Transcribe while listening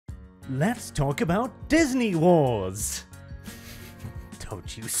let's talk about Disney Wars.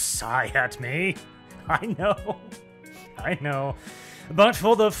 Don't you sigh at me. I know. But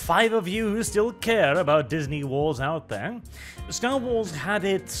for the 5 of you who still care about Disney Wars out there, Star Wars had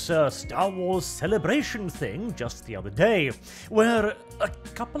its Star Wars Celebration thing just the other day, where a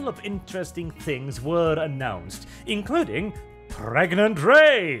couple of interesting things were announced, including Pregnant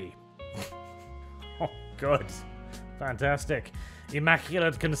Rey! Oh, good. Fantastic.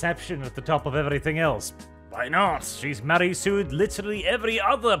 Immaculate conception at the top of everything else. Why not? She's married literally every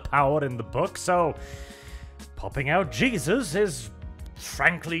other power in the book, so popping out Jesus is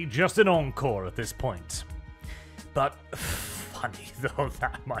frankly just an encore at this point. But funny though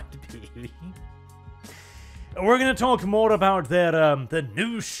that might be. We're going to talk more about the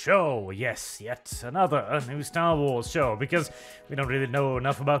new show. Yes, yet another new Star Wars show, because we don't really know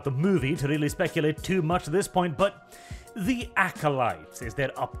enough about the movie to really speculate too much at this point, but The Acolyte is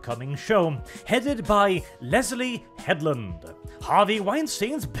their upcoming show, headed by Leslie Headland, Harvey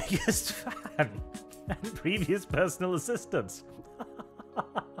Weinstein's biggest fan and previous personal assistant.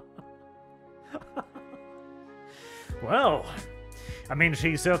 Well, I mean,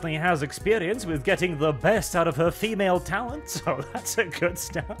 she certainly has experience with getting the best out of her female talent, so that's a good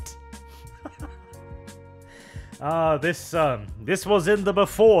start. This was in the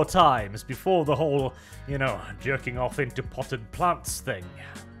before times, before the whole, jerking off into potted plants thing.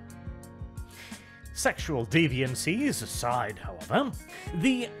 Sexual deviancies aside, however,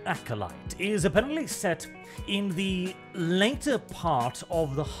 The Acolyte is apparently set in the later part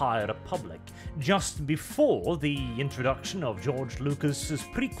of the High Republic, just before the introduction of George Lucas's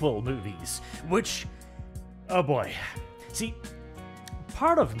prequel movies, which, oh boy. See,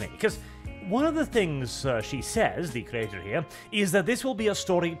 part of me, because one of the things she says, the creator here, is that this will be a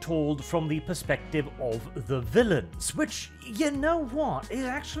story told from the perspective of the villains, which, you know what, is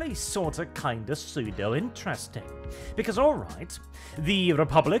actually sorta kinda pseudo-interesting. Because alright, the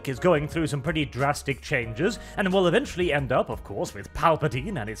Republic is going through some pretty drastic changes, and will eventually end up, of course, with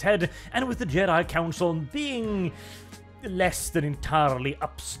Palpatine at its head, and with the Jedi Council being less than entirely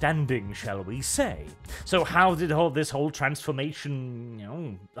upstanding, shall we say. So how did this whole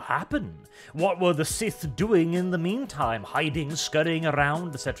transformation, happen? What were the Sith doing in the meantime? Hiding, scurrying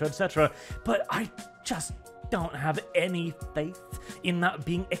around, etc., etc. But I just don't have any faith in that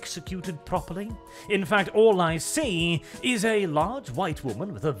being executed properly. In fact, all I see is a large white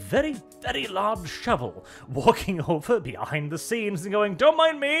woman with a very, very large shovel walking over behind the scenes and going, "Don't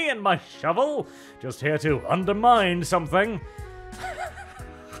mind me and my shovel, just here to undermine something."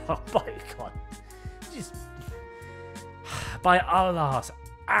 Oh my god. Just by Allah's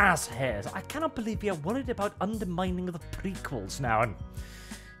ass hairs, I cannot believe we are worried about undermining the prequels now, and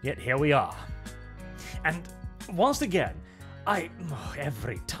yet here we are. And once again,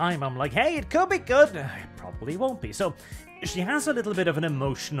 every time I'm like, hey, it could be good, it probably won't be. So she has a little bit of an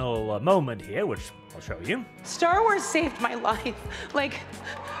emotional moment here, which I'll show you. Star Wars saved my life. Like,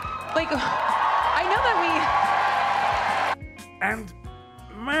 I know that And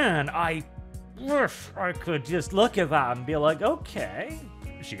man, I could just look at that and be like, okay,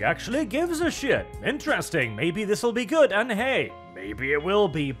 she actually gives a shit. Interesting, maybe this'll be good, and hey, maybe it will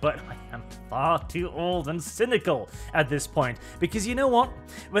be, but I am far too old and cynical at this point, because you know what?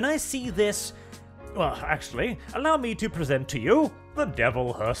 When I see this, well, actually, allow me to present to you the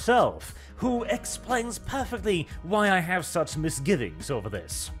devil herself, who explains perfectly why I have such misgivings over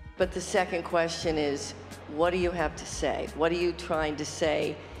this. But the second question is, what do you have to say? What are you trying to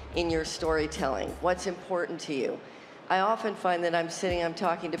say in your storytelling? What's important to you? I often find that I'm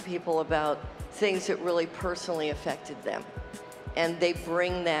talking to people about things that really personally affected them. And they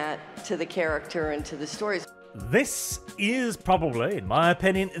bring that to the character and to the stories. This is probably, in my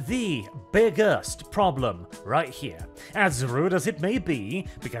opinion, the biggest problem right here. As rude as it may be,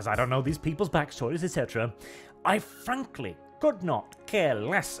 because I don't know these people's backstories, etc., I frankly could not care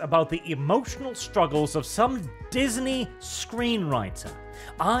less about the emotional struggles of some Disney screenwriter.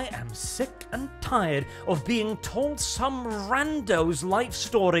 I am sick and tired of being told some rando's life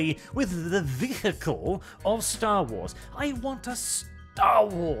story with the vehicle of Star Wars. I want a Star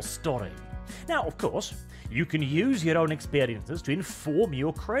Wars story. Now, of course, you can use your own experiences to inform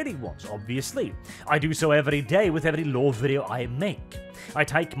your creating ones, obviously. I do so every day with every lore video I make. I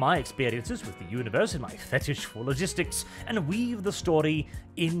take my experiences with the universe and my fetish for logistics and weave the story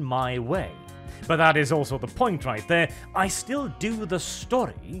in my way. But that is also the point right there. I still do the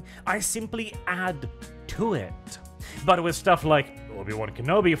story, I simply add to it. But with stuff like Obi-Wan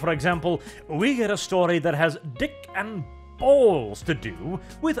Kenobi, for example, we get a story that has dick and balls to do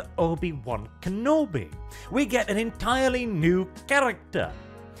with Obi-Wan Kenobi. We get an entirely new character.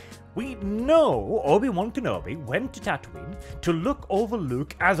 We know Obi-Wan Kenobi went to Tatooine to look over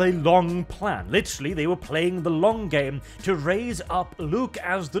Luke as a long plan. Literally, they were playing the long game to raise up Luke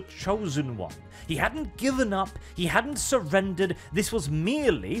as the chosen one. He hadn't given up, he hadn't surrendered, this was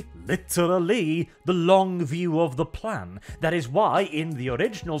merely, literally, the long view of the plan. That is why, in the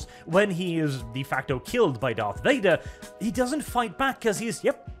originals, when he is de facto killed by Darth Vader, he doesn't fight back because he's,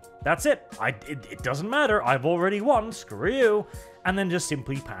 yep, that's it. It doesn't matter, I've already won, screw you. And then just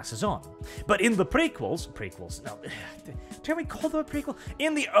simply passes on. But in the prequels, no, can we call them a prequel?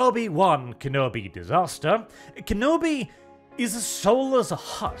 In the Obi-Wan Kenobi disaster, Kenobi is a soulless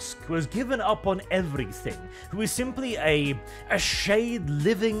husk who has given up on everything, who is simply a shade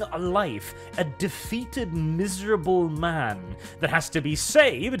living a life, a defeated, miserable man that has to be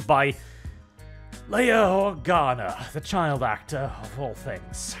saved by Leia Organa, the child actor of all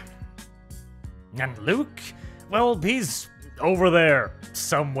things. And Luke, well, he's over there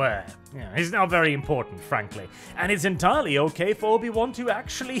somewhere. Yeah, he's not very important, frankly. And it's entirely okay for Obi-Wan to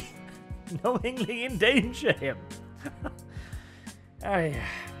actually knowingly endanger him. And,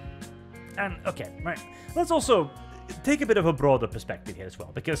 okay, right. Let's also take a bit of a broader perspective here as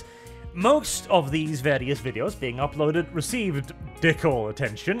well, because most of these various videos being uploaded received dick all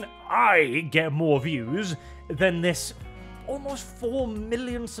attention. I get more views than this almost 4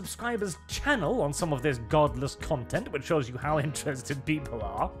 million subscribers channel on some of this godless content, which shows you how interested people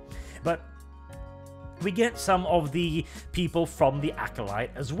are. But we get some of the people from the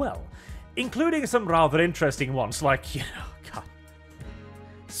Acolyte as well, including some rather interesting ones, like, you know, God,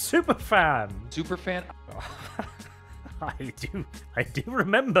 Superfan. Superfan? I do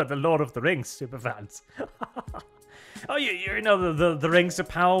remember the Lord of the Rings Superfans. Oh, you know the Rings of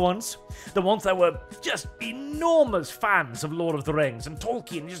Power ones? The ones that were just enormous fans of Lord of the Rings and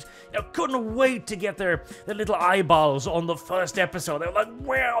Tolkien, just couldn't wait to get their little eyeballs on the first episode. They were like,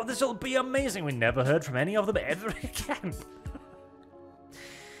 wow, this will be amazing. We never heard from any of them ever again.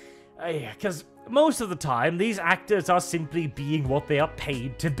 Because most of the time, these actors are simply being what they are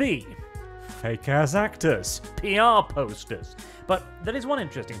paid to be. Fake-ass actors, PR posters. But there is one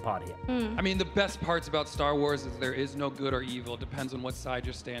interesting part here. I mean, the best parts about Star Wars is there is no good or evil. Depends on what side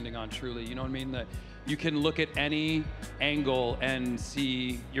you're standing on, truly. You know what I mean? That you can look at any angle and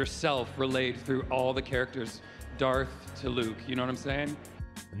see yourself relate through all the characters, Darth to Luke. You know what I'm saying?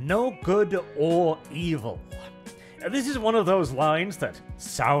 No good or evil. This is one of those lines that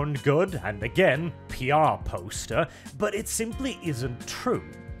sound good, and again, PR poster, but it simply isn't true.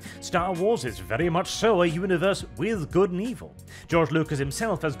 Star Wars is very much so a universe with good and evil. George Lucas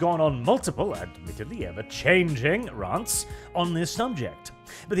himself has gone on multiple, admittedly ever-changing, rants on this subject.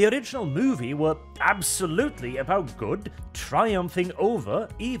 But the original movie were absolutely about good triumphing over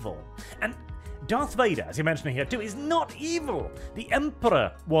evil. And Darth Vader, as you mentioned here too, is not evil. The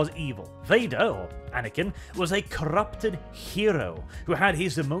Emperor was evil. Vader, or Anakin, was a corrupted hero who had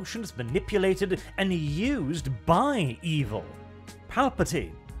his emotions manipulated and used by evil.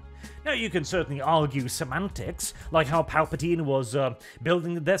 Palpatine. Now, you can certainly argue semantics, like how Palpatine was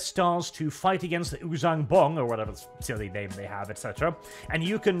building the Death Stars to fight against the Uzang Bong, or whatever silly name they have, etc. And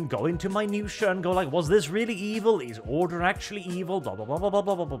you can go into minutiae and go like, was this really evil? Is Order actually evil? Blah, blah, blah, blah, blah,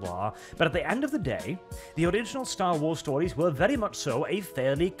 blah, blah, blah, blah. But at the end of the day, the original Star Wars stories were very much so a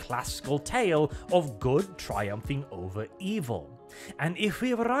fairly classical tale of good triumphing over evil. And if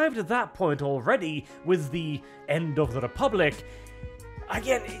we've arrived at that point already with the end of the Republic,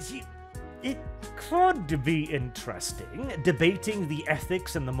 again, it could be interesting, debating the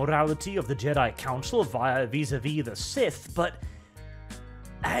ethics and the morality of the Jedi Council vis-a-vis the Sith, but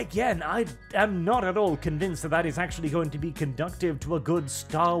again, I am not at all convinced that that is actually going to be conducive to a good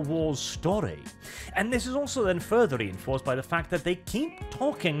Star Wars story. And this is also then further reinforced by the fact that they keep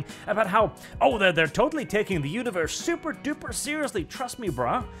talking about how, oh, they're totally taking the universe super duper seriously, trust me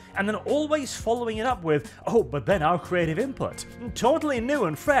brah, and then always following it up with, oh, but then our creative input, totally new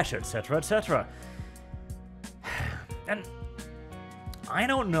and fresh, etc, etc. And I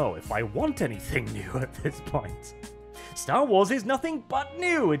don't know if I want anything new at this point. Star Wars is nothing but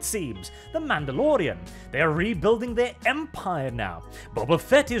new, it seems. The Mandalorian. They are rebuilding their empire now. Boba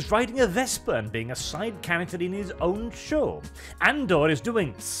Fett is riding a Vespa and being a side character in his own show. Andor is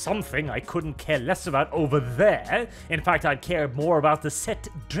doing something I couldn't care less about over there. In fact, I'd care more about the set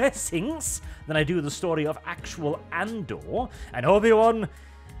dressings than I do the story of actual Andor. And Obi-Wan...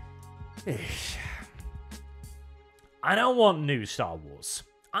 I don't want new Star Wars.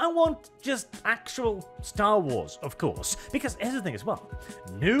 I want just actual Star Wars, of course, because here's the thing as well.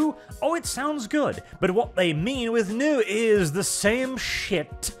 New? Oh, it sounds good, but what they mean with new is the same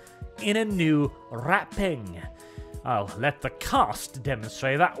shit in a new wrapping. I'll let the cast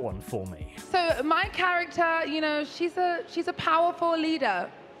demonstrate that one for me. So my character, you know, she's a powerful leader.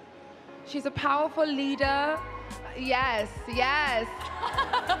 She's a powerful leader. Yes, yes.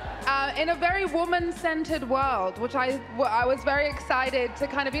 In a very woman-centered world, which I was very excited to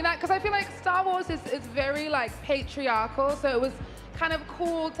kind of be that, because I feel like Star Wars is very like patriarchal, so it was kind of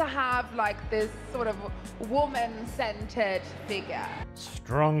cool to have like this sort of woman-centered figure.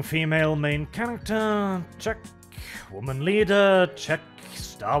 Strong female main character, check. Woman leader, check.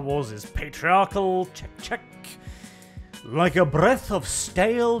 Star Wars is patriarchal, check, check. Like a breath of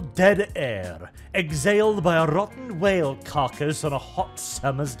stale, dead air, exhaled by a rotten whale carcass on a hot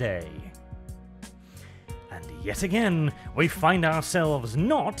summer's day. And yet again, we find ourselves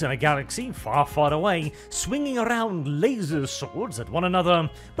not in a galaxy far, far away, swinging around laser swords at one another,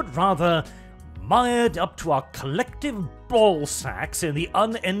 but rather mired up to our collective ball sacks in the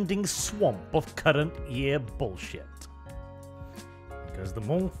unending swamp of current year bullshit. Because the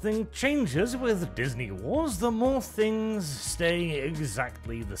more thing changes with Disney Wars, the more things stay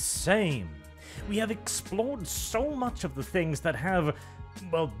exactly the same. We have explored so much of the things that have,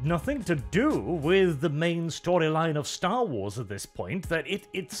 well, nothing to do with the main storyline of Star Wars at this point, that it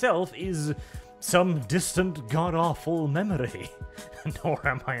itself is some distant god-awful memory. Nor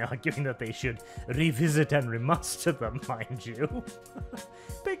am I arguing that they should revisit and remaster them, mind you.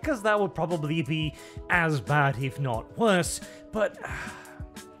 Because that would probably be as bad, if not worse, but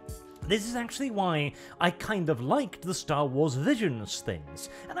this is actually why I kind of liked the Star Wars Visions things,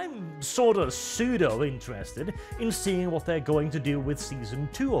 and I'm sort of pseudo-interested in seeing what they're going to do with Season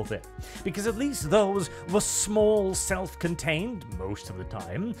 2 of it, because at least those were small, self-contained, most of the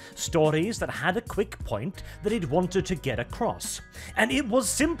time, stories that had a quick point that it wanted to get across. And it was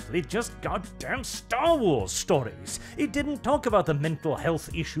simply just goddamn Star Wars stories. It didn't talk about the mental health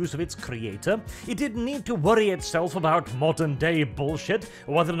issues of its creator, it didn't need to worry itself about modern-day bullshit,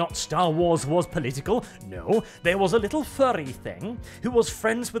 whether or not Star Wars was political. No, there was a little furry thing who was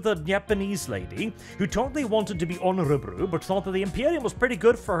friends with a Japanese lady who totally wanted to be honorable but thought that the Imperium was pretty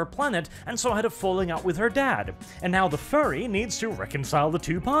good for her planet and so had a falling out with her dad. And now the furry needs to reconcile the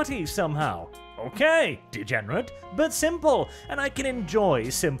two parties somehow. Okay, degenerate, but simple, and I can enjoy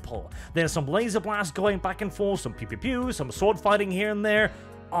simple. There's some laser blasts going back and forth, some pew-pew-pew, some sword fighting here and there.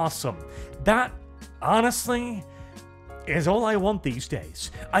 Awesome. That, honestly, is all I want these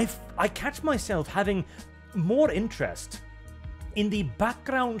days. I catch myself having more interest in the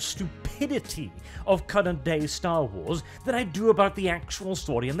background stupidity of current-day Star Wars than I do about the actual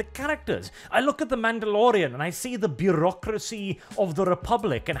story and the characters. I look at The Mandalorian and I see the bureaucracy of the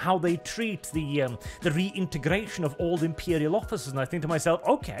Republic and how they treat the reintegration of old Imperial officers, and I think to myself,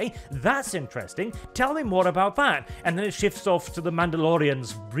 okay, that's interesting, tell me more about that. And then it shifts off to the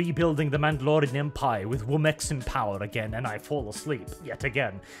Mandalorians rebuilding the Mandalorian Empire with Womex in power again, and I fall asleep yet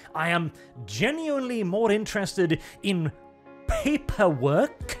again. I am genuinely more interested in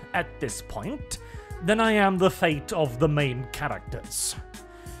paperwork at this point than I am the fate of the main characters.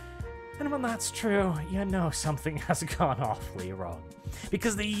 And when that's true, you know something has gone awfully wrong.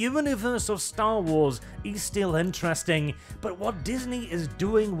 Because the universe of Star Wars is still interesting, but what Disney is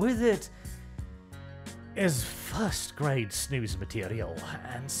doing with it is first-grade snooze material,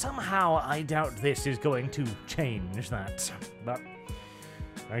 and somehow I doubt this is going to change that. But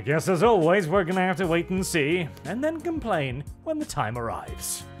I guess as always, we're gonna have to wait and see, and then complain when the time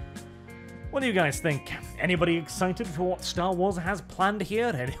arrives. What do you guys think? Anybody excited for what Star Wars has planned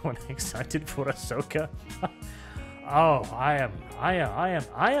here? Anyone excited for Ahsoka? Oh,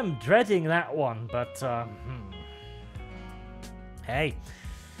 I am dreading that one, but hey,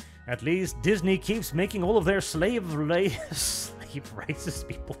 at least Disney keeps making all of their slave races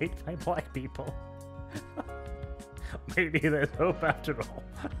be played by black people. Maybe there's hope after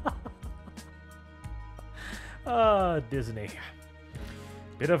all. Disney.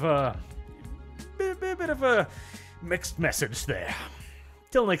 Bit of a mixed message there.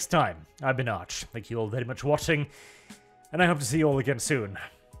 Till next time, I've been Arch. Thank you all very much for watching, and I hope to see you all again soon.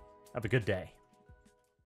 Have a good day.